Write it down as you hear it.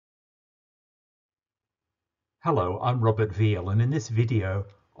Hello, I'm Robert Veal, and in this video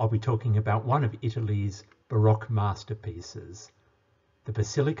I'll be talking about one of Italy's Baroque masterpieces, the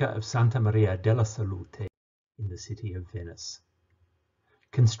Basilica of Santa Maria della Salute in the city of Venice.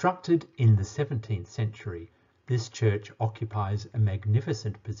 Constructed in the 17th century, this church occupies a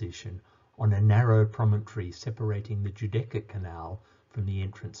magnificent position on a narrow promontory separating the Giudecca Canal from the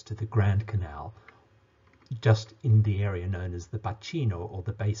entrance to the Grand Canal, just in the area known as the Bacino, or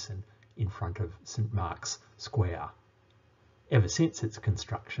the basin, in front of St. Mark's Square. Ever since its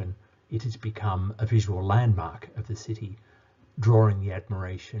construction, it has become a visual landmark of the city, drawing the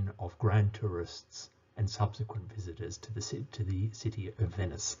admiration of grand tourists and subsequent visitors to the city of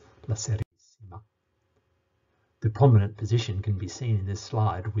Venice, La Serissima. The prominent position can be seen in this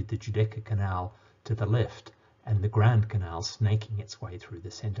slide, with the Giudecca Canal to the left and the Grand Canal snaking its way through the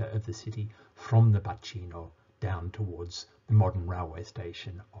centre of the city from the Bacino down towards the modern railway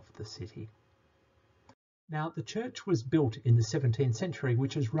station of the city. Now, the church was built in the 17th century,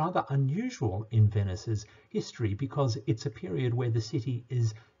 which is rather unusual in Venice's history because it's a period where the city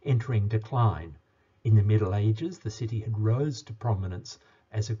is entering decline. In the Middle Ages, the city had rose to prominence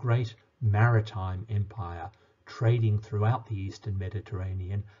as a great maritime empire, trading throughout the Eastern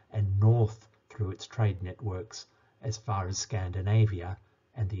Mediterranean and north through its trade networks as far as Scandinavia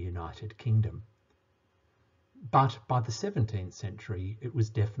and the United Kingdom. But by the 17th century, it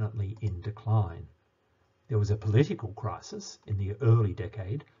was definitely in decline. There was a political crisis in the early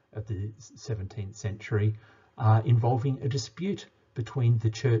decade of the 17th century involving a dispute between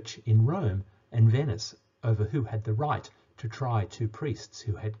the church in Rome and Venice over who had the right to try two priests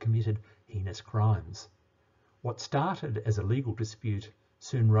who had committed heinous crimes. What started as a legal dispute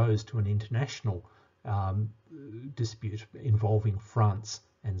soon rose to an international dispute involving France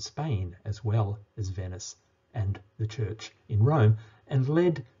and Spain, as well as Venice and the church in Rome, and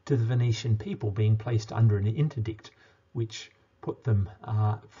led to the Venetian people being placed under an interdict which put them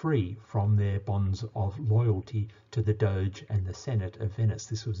free from their bonds of loyalty to the Doge and the Senate of Venice.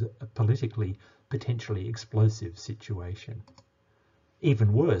 This was a politically potentially explosive situation.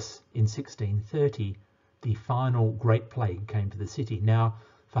 Even worse, in 1630, the final Great Plague came to the city. Now,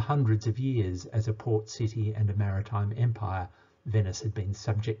 for hundreds of years, as a port city and a maritime empire, Venice had been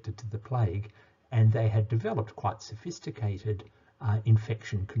subjected to the plague, and they had developed quite sophisticated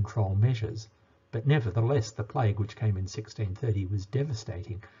infection control measures. But nevertheless, the plague, which came in 1630, was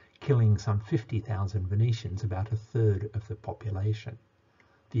devastating, killing some 50,000 Venetians, about a third of the population.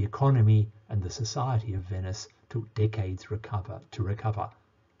 The economy and the society of Venice took decades to recover,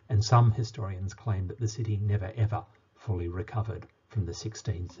 and some historians claim that the city never ever fully recovered from the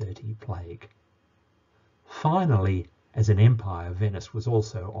 1630 plague. Finally, as an empire, Venice was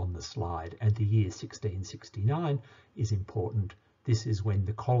also on the slide, and the year 1669 is important. This is when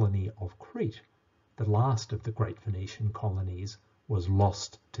the colony of Crete, the last of the great Venetian colonies, was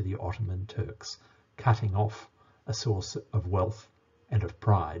lost to the Ottoman Turks, cutting off a source of wealth and of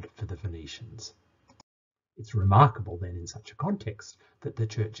pride for the Venetians. It's remarkable then, in such a context, that the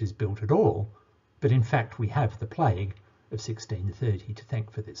church is built at all, but in fact we have the plague of 1630 to thank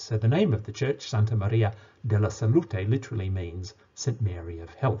for this. So the name of the church, Santa Maria della Salute, literally means St. Mary of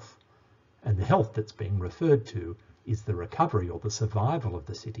Health. And the health that's being referred to is the recovery or the survival of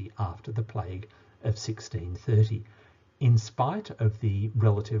the city after the plague of 1630. In spite of the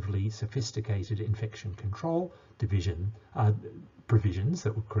relatively sophisticated infection control provisions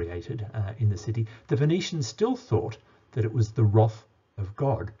that were created in the city, the Venetians still thought that it was the wrath of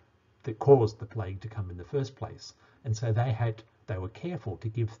God that caused the plague to come in the first place. And so they were careful to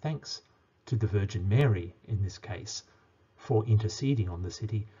give thanks to the Virgin Mary, in this case, for interceding on the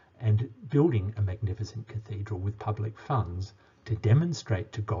city and building a magnificent cathedral with public funds to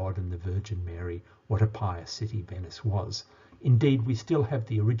demonstrate to God and the Virgin Mary what a pious city Venice was. Indeed, we still have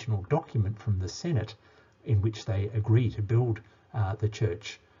the original document from the Senate in which they agree to build the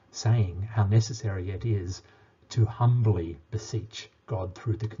church, saying how necessary it is to humbly beseech God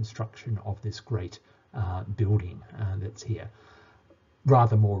through the construction of this great building that's here.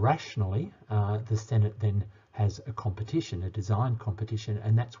 Rather more rationally, the Senate then has a competition, a design competition,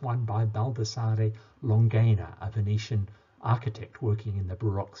 and that's won by Baldassare Longhena, a Venetian architect working in the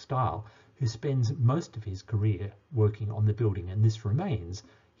Baroque style, who spends most of his career working on the building, and this remains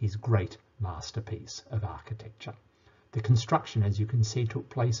his great masterpiece of architecture. The construction, as you can see, took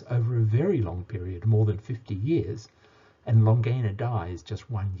place over a very long period, more than 50 years, and Longhena dies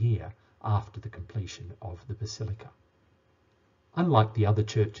just 1 year after the completion of the basilica. Unlike the other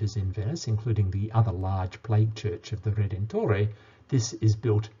churches in Venice, including the other large plague church of the Redentore, this is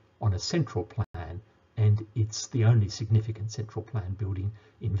built on a central plan and it's the only significant central plan building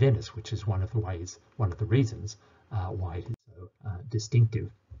in Venice, which is one of the reasons why it is so distinctive.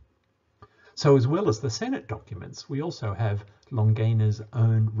 So as well as the Senate documents, we also have Longhena's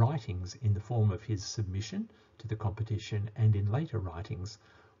own writings in the form of his submission to the competition and in later writings,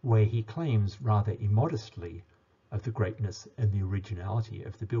 where he claims rather immodestly of the greatness and the originality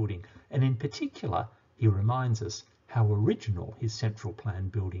of the building. And in particular, he reminds us how original his central plan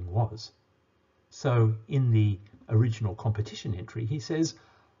building was. So in the original competition entry, he says,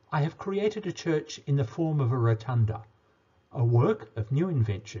 "I have created a church in the form of a rotunda, a work of new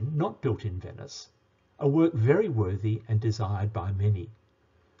invention not built in Venice, a work very worthy and desired by many.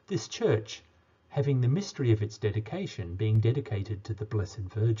 This church, having the mystery of its dedication, being dedicated to the Blessed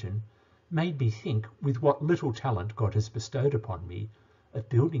Virgin, made me think with what little talent God has bestowed upon me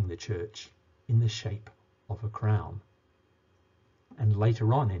of building the church in the shape of a crown." And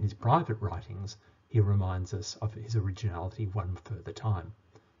later on in his private writings, he reminds us of his originality one further time.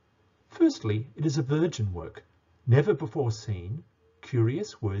 "Firstly, it is a virgin work, never before seen,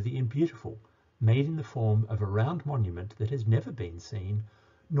 curious, worthy and beautiful, made in the form of a round monument that has never been seen,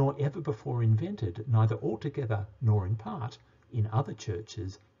 nor ever before invented, neither altogether nor in part, in other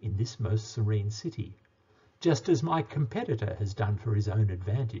churches in this most serene city, just as my competitor has done for his own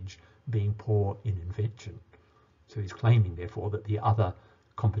advantage, being poor in invention." So he's claiming, therefore, that the other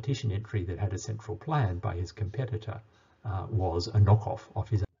competition entry that had a central plan by his competitor was a knockoff of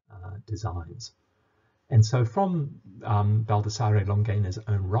his designs. And so from Baldassare Longhena's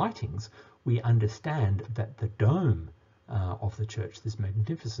own writings, we understand that the dome of the church, this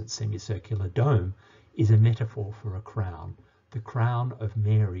magnificent semicircular dome, is a metaphor for a crown, the crown of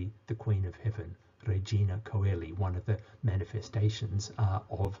Mary, the Queen of Heaven, Regina Coeli, one of the manifestations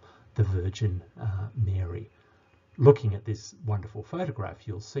of the Virgin Mary. Looking at this wonderful photograph,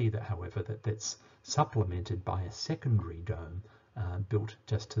 you'll see that, however, that's supplemented by a secondary dome built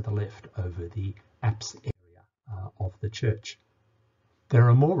just to the left over the apse area of the church. There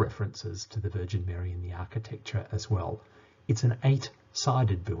are more references to the Virgin Mary in the architecture as well. It's an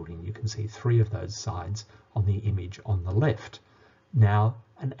 8-sided building. You can see 3 of those sides on the image on the left. Now,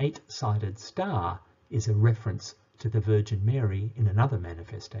 an 8-sided star is a reference to the Virgin Mary in another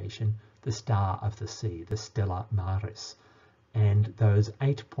manifestation, the Star of the Sea, the Stella Maris. And those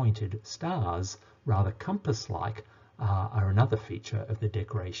 8-pointed stars, rather compass-like, are another feature of the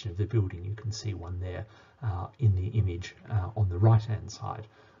decoration of the building. You can see one there in the image on the right-hand side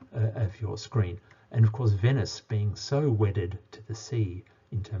of your screen. And of course, Venice, being so wedded to the sea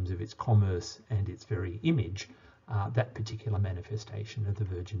in terms of its commerce and its very image, that particular manifestation of the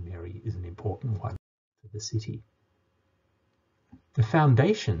Virgin Mary is an important one for the city. The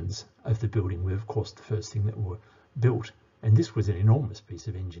foundations of the building were, of course, the first thing that were built, and this was an enormous piece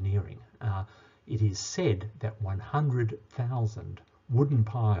of engineering. It is said that 100,000 wooden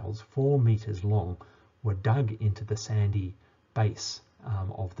piles, 4 meters long, were dug into the sandy base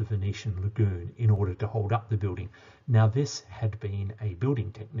of the Venetian lagoon in order to hold up the building. Now, this had been a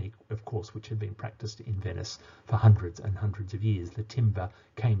building technique, of course, which had been practiced in Venice for hundreds and hundreds of years. The timber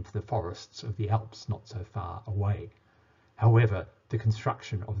came from the forests of the Alps not so far away. However, the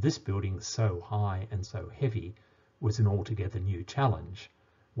construction of this building, so high and so heavy, was an altogether new challenge.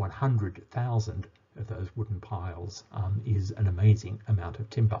 100,000 of those wooden piles is an amazing amount of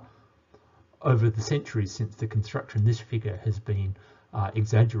timber. Over the centuries since the construction, this figure has been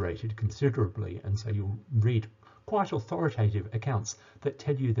exaggerated considerably, and so you'll read quite authoritative accounts that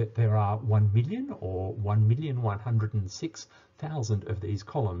tell you that there are 1 million or 1,106,000 of these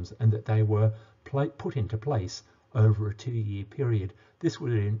columns, and that they were put into place over a 2-year period. This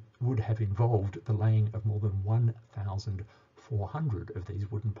would have involved the laying of more than 1,400 of these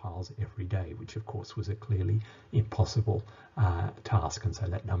wooden piles every day, which of course was a clearly impossible task, and so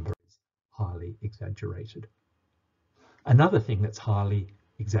that number is highly exaggerated. Another thing that's highly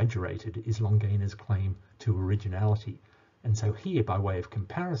exaggerated is Longhena's claim to originality. And so here, by way of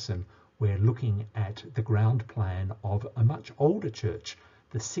comparison, we're looking at the ground plan of a much older church,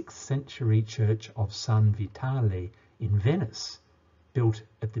 the 6th century church of San Vitale in Venice, built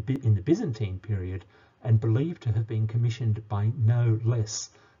in the Byzantine period and believed to have been commissioned by no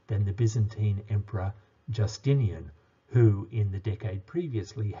less than the Byzantine Emperor Justinian, who in the decade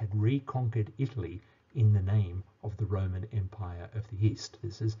previously had reconquered Italy in the name of the Roman Empire of the East.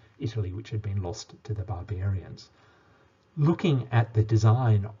 This is Italy which had been lost to the barbarians. Looking at the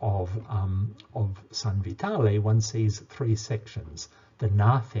design of San Vitale, one sees 3 sections: the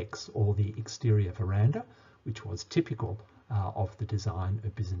narthex, or the exterior veranda, which was typical of the design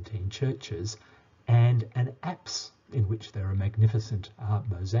of Byzantine churches, and an apse in which there are magnificent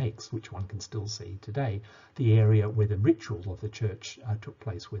mosaics, which one can still see today, the area where the ritual of the church took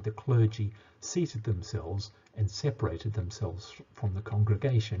place, where the clergy seated themselves and separated themselves from the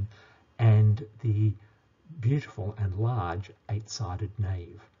congregation, and the beautiful and large eight-sided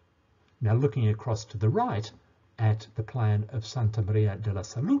nave. Now, looking across to the right at the plan of Santa Maria della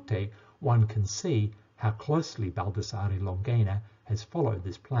Salute, one can see how closely Baldassare Longhena has followed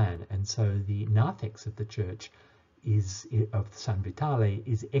this plan, and so the narthex of the church of San Vitale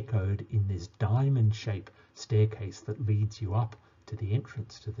is echoed in this diamond-shaped staircase that leads you up to the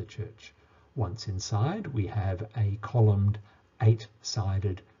entrance to the church. Once inside, we have a columned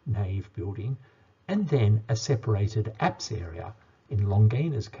eight-sided nave building, and then a separated apse area, in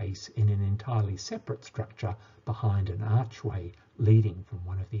Longhena's case in an entirely separate structure behind an archway leading from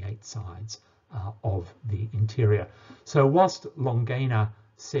one of the eight sides of the interior. So whilst Longhena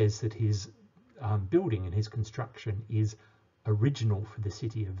says that his building and his construction is original for the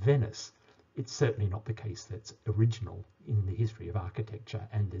city of Venice, it's certainly not the case that's original in the history of architecture,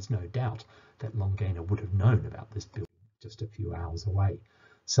 and there's no doubt that Longhena would have known about this building just a few hours away.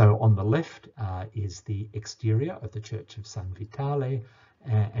 So on the left is the exterior of the Church of San Vitale,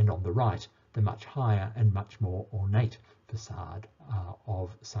 and on the right the much higher and much more ornate facade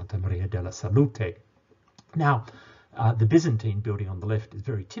of Santa Maria della Salute. Now, the Byzantine building on the left is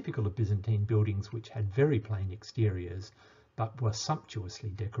very typical of Byzantine buildings, which had very plain exteriors but were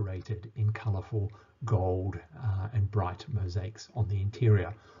sumptuously decorated in colourful gold and bright mosaics on the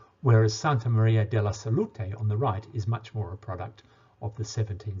interior, whereas Santa Maria della Salute on the right is much more a product of the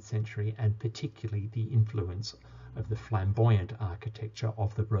 17th century, and particularly the influence of the flamboyant architecture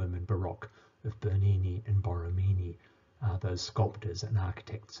of the Roman Baroque of Bernini and Borromini, those sculptors and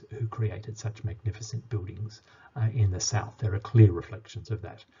architects who created such magnificent buildings in the south. There are clear reflections of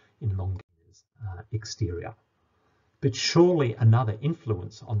that in Longhena's exterior. But surely another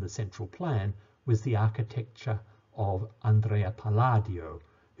influence on the central plan was the architecture of Andrea Palladio,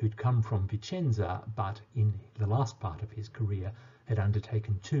 who'd come from Vicenza, but in the last part of his career had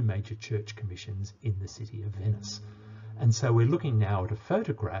undertaken two major church commissions in the city of Venice. And so we're looking now at a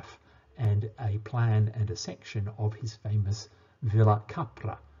photograph and a plan and a section of his famous Villa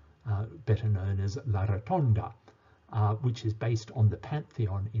Capra, better known as La Rotonda, which is based on the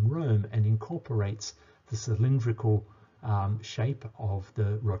Pantheon in Rome and incorporates the cylindrical shape of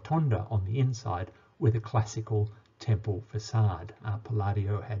the Rotonda on the inside with a classical temple facade.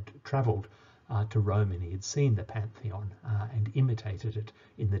 Palladio had travelled to Rome, and he had seen the Pantheon and imitated it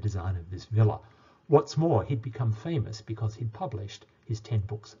in the design of this villa. What's more, he'd become famous because he'd published his 10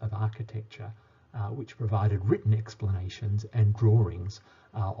 books of architecture, which provided written explanations and drawings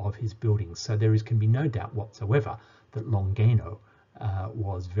of his buildings. So can be no doubt whatsoever that Longhena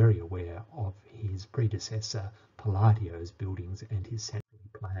was very aware of his predecessor Palladio's buildings and his centrally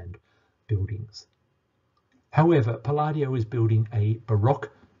planned buildings. However, Palladio is building a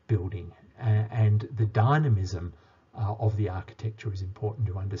Baroque building, and the dynamism of the architecture is important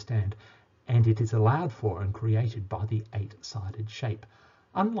to understand, and it is allowed for and created by the eight-sided shape.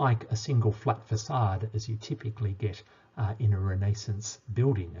 Unlike a single flat facade as you typically get in a Renaissance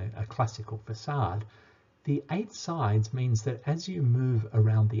building, a classical facade, the eight sides means that as you move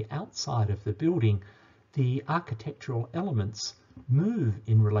around the outside of the building, the architectural elements move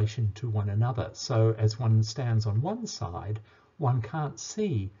in relation to one another. So as one stands on one side, one can't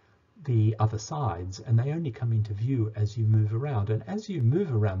see the other sides, and they only come into view as you move around. And as you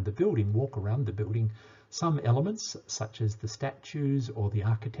move around the building, walk around the building, some elements, such as the statues or the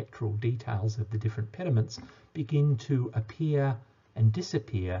architectural details of the different pediments, begin to appear and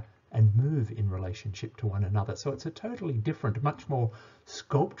disappear and move in relationship to one another. So it's a totally different, much more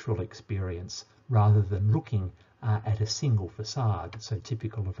sculptural experience rather than looking at a single facade, so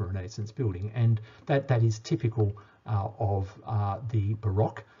typical of a Renaissance building. And that is typical of the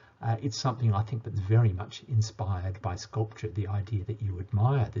Baroque. It's something I think that's very much inspired by sculpture, the idea that you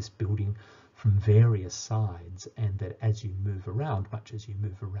admire this building from various sides, and that as you move around, much as you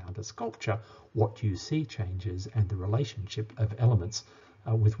move around a sculpture, what you see changes, and the relationship of elements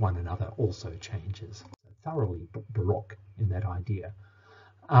with one another also changes. Thoroughly Baroque in that idea.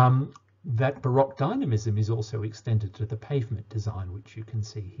 That Baroque dynamism is also extended to the pavement design, which you can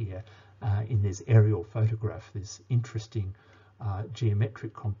see here in this aerial photograph, this interesting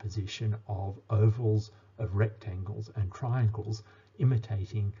geometric composition of ovals, of rectangles and triangles,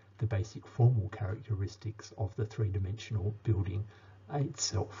 imitating the basic formal characteristics of the three-dimensional building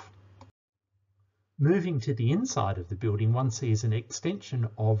itself. Moving to the inside of the building, one sees an extension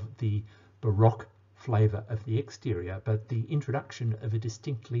of the Baroque flavour of the exterior, but the introduction of a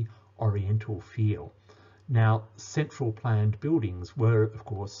distinctly oriental feel. Now, central planned buildings were, of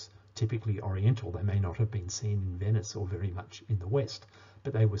course, typically oriental. They may not have been seen in Venice or very much in the west,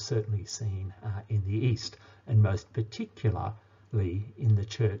 but they were certainly seen in the east, and most particularly in the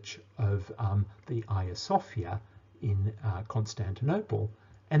church of the Hagia Sophia in Constantinople,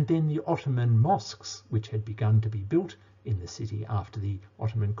 and then the Ottoman mosques, which had begun to be built in the city after the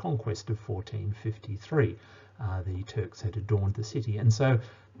Ottoman conquest of 1453. The Turks had adorned the city, and so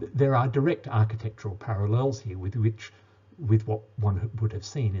there are direct architectural parallels here with what one would have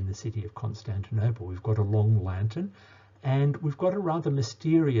seen in the city of Constantinople. We've got a long lantern, and we've got a rather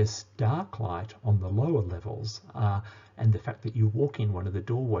mysterious dark light on the lower levels, and the fact that you walk in one of the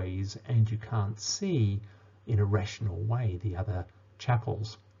doorways and you can't see in a rational way the other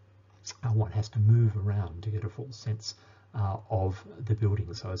chapels. One has to move around to get a full sense of the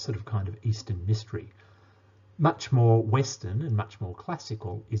building, so a sort of kind of Eastern mystery. Much more Western and much more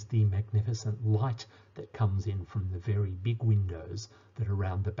classical is the magnificent light that comes in from the very big windows that are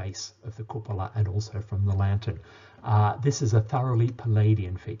around the base of the cupola and also from the lantern. This is a thoroughly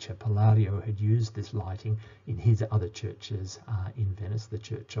Palladian feature. Palladio had used this lighting in his other churches in Venice, the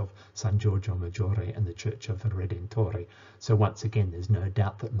church of San Giorgio Maggiore and the church of the Redentore. So once again, there's no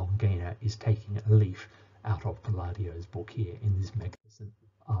doubt that Longhena is taking a leaf out of Palladio's book here in this magnificent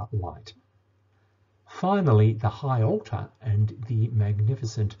light. Finally, the high altar and the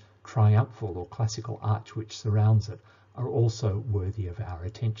magnificent triumphal or classical arch which surrounds it are also worthy of our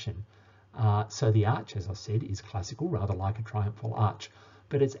attention. So the arch, as I said, is classical, rather like a triumphal arch,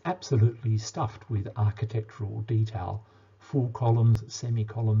 but it's absolutely stuffed with architectural detail. Full columns,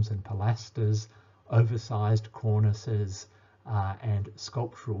 semi-columns and pilasters, oversized cornices, and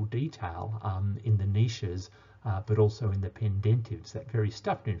sculptural detail in the niches, but also in the pendentives, that very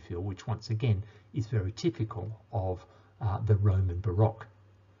stuffed-in feel, which once again is very typical of the Roman Baroque.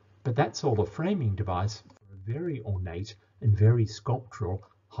 But that's all a framing device for a very ornate and very sculptural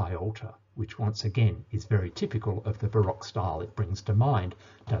high altar, which once again is very typical of the Baroque style. It brings to mind,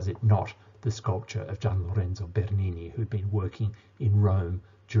 does it not, the sculpture of Gian Lorenzo Bernini, who'd been working in Rome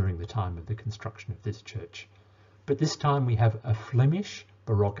during the time of the construction of this church. But this time we have a Flemish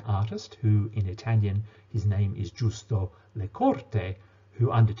Baroque artist who, in Italian, his name is Giusto Lecorte,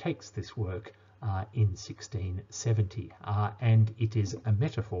 who undertakes this work in 1670, and it is a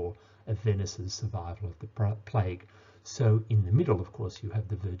metaphor of Venice's survival of the plague. So in the middle, of course, you have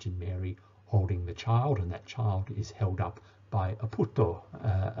the Virgin Mary holding the child, and that child is held up by a putto,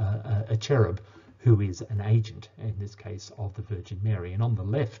 a cherub, who is an agent, in this case, of the Virgin Mary. And on the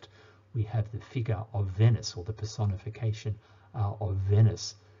left, we have the figure of Venice, or the personification of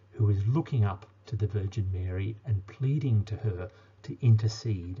Venice, who is looking up to the Virgin Mary and pleading to her to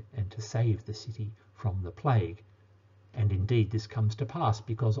intercede and to save the city from the plague. And indeed this comes to pass,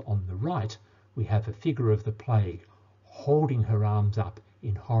 because on the right we have a figure of the plague holding her arms up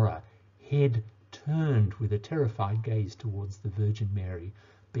in horror, head turned with a terrified gaze towards the Virgin Mary,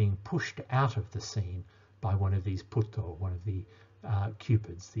 being pushed out of the scene by one of these putto, one of the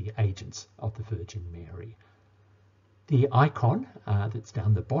cupids, the agents of the Virgin Mary. The icon that's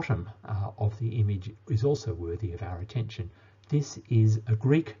down the bottom of the image is also worthy of our attention. This is a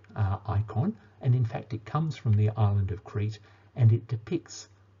Greek icon, and in fact it comes from the island of Crete, and it depicts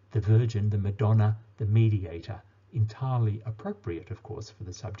the Virgin, the Madonna, the mediator, entirely appropriate, of course, for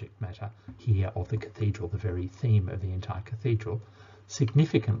the subject matter here of the cathedral, the very theme of the entire cathedral.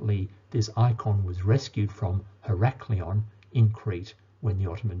 Significantly, this icon was rescued from Heraklion in Crete when the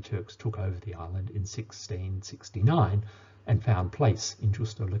Ottoman Turks took over the island in 1669 and found place in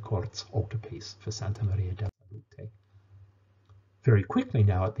Giusto Lecorte's altarpiece for Santa Maria della Salute. Very quickly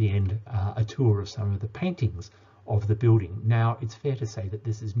now at the end, a tour of some of the paintings of the building. Now, it's fair to say that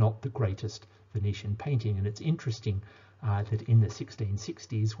this is not the greatest Venetian painting, and it's interesting that in the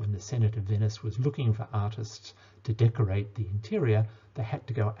 1660s, when the Senate of Venice was looking for artists to decorate the interior, they had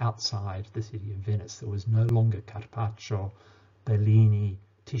to go outside the city of Venice. There was no longer Carpaccio, Bellini,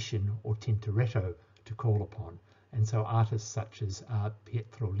 Titian or Tintoretto to call upon. And so artists such as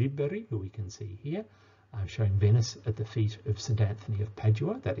Pietro Liberi, who we can see here, showing Venice at the feet of St. Anthony of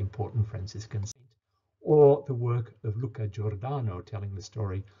Padua, that important Franciscan saint, or the work of Luca Giordano telling the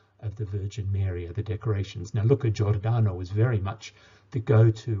story of the Virgin Mary, the decorations. Now, Luca Giordano was very much the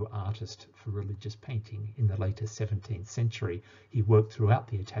go-to artist for religious painting in the later 17th century. He worked throughout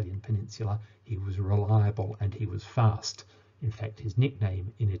the Italian peninsula. He was reliable and he was fast. In fact, his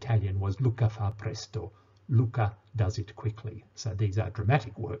nickname in Italian was Luca fa presto. Luca does it quickly. So these are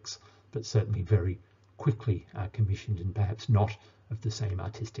dramatic works, but certainly very quickly commissioned, and perhaps not of the same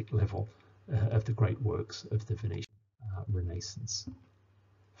artistic level of the great works of the Venetian Renaissance.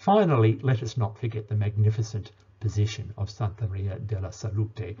 Finally, let us not forget the magnificent position of Santa Maria della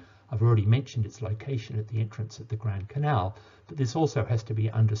Salute. I've already mentioned its location at the entrance of the Grand Canal, but this also has to be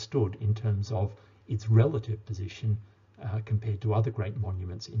understood in terms of its relative position compared to other great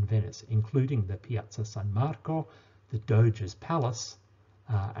monuments in Venice, including the Piazza San Marco, the Doge's Palace,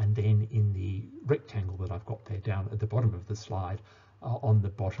 and then in the rectangle that I've got there down at the bottom of the slide, on the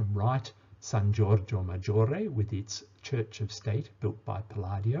bottom right, San Giorgio Maggiore with its Church of State built by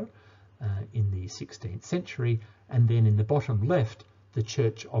Palladio in the 16th century, and then in the bottom left, the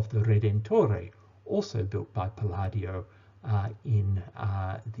Church of the Redentore, also built by Palladio in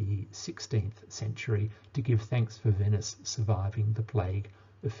the 16th century to give thanks for Venice surviving the plague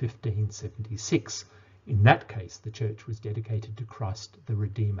of 1576. In that case, the church was dedicated to Christ the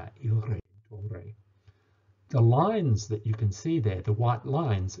Redeemer, Il Redentore. The lines that you can see there, the white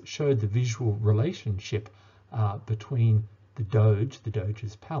lines, show the visual relationship between the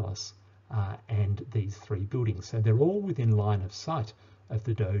Doge's Palace, and these three buildings. So they're all within line of sight of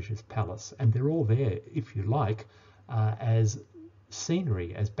the Doge's Palace, and they're all there, if you like, as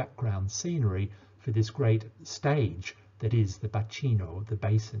scenery, as background scenery for this great stage that is the bacino, the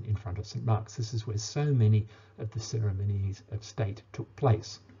basin in front of St. Mark's. This is where so many of the ceremonies of state took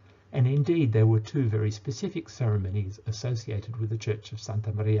place. And indeed, there were two very specific ceremonies associated with the Church of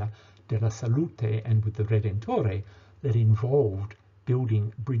Santa Maria della Salute and with the Redentore that involved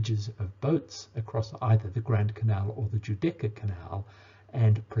building bridges of boats across either the Grand Canal or the Giudecca Canal,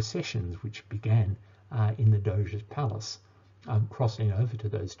 and processions which began in the Doge's Palace, crossing over to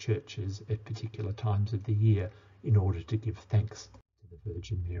those churches at particular times of the year in order to give thanks to the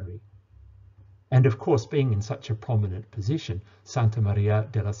Virgin Mary. And of course, being in such a prominent position, Santa Maria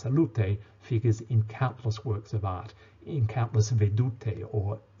della Salute figures in countless works of art, in countless vedute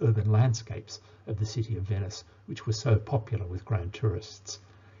or urban landscapes of the city of Venice, which were so popular with grand tourists.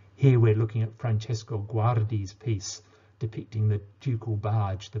 Here we're looking at Francesco Guardi's piece depicting the ducal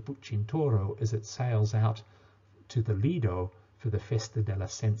barge, the Bucintoro, as it sails out to the Lido for the Festa della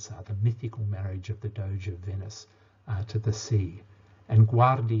Senza, the mythical marriage of the Doge of Venice to the sea. And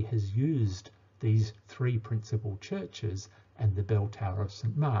Guardi has used these three principal churches and the bell tower of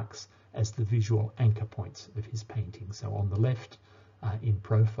St. Mark's as the visual anchor points of his painting. So on the left, in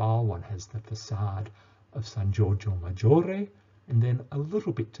profile, one has the facade of San Giorgio Maggiore, and then a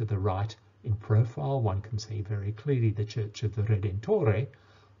little bit to the right, in profile, one can see very clearly the Church of the Redentore.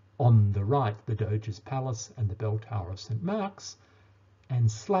 On the right, the Doge's Palace and the bell tower of St. Mark's,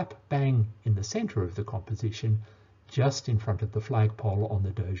 and slap bang in the centre of the composition, just in front of the flagpole on the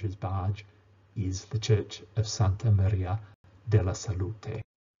Doge's barge, is the Church of Santa Maria della Salute.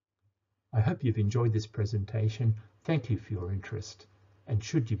 I hope you've enjoyed this presentation. Thank you for your interest, and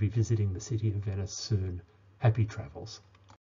should you be visiting the city of Venice soon, happy travels.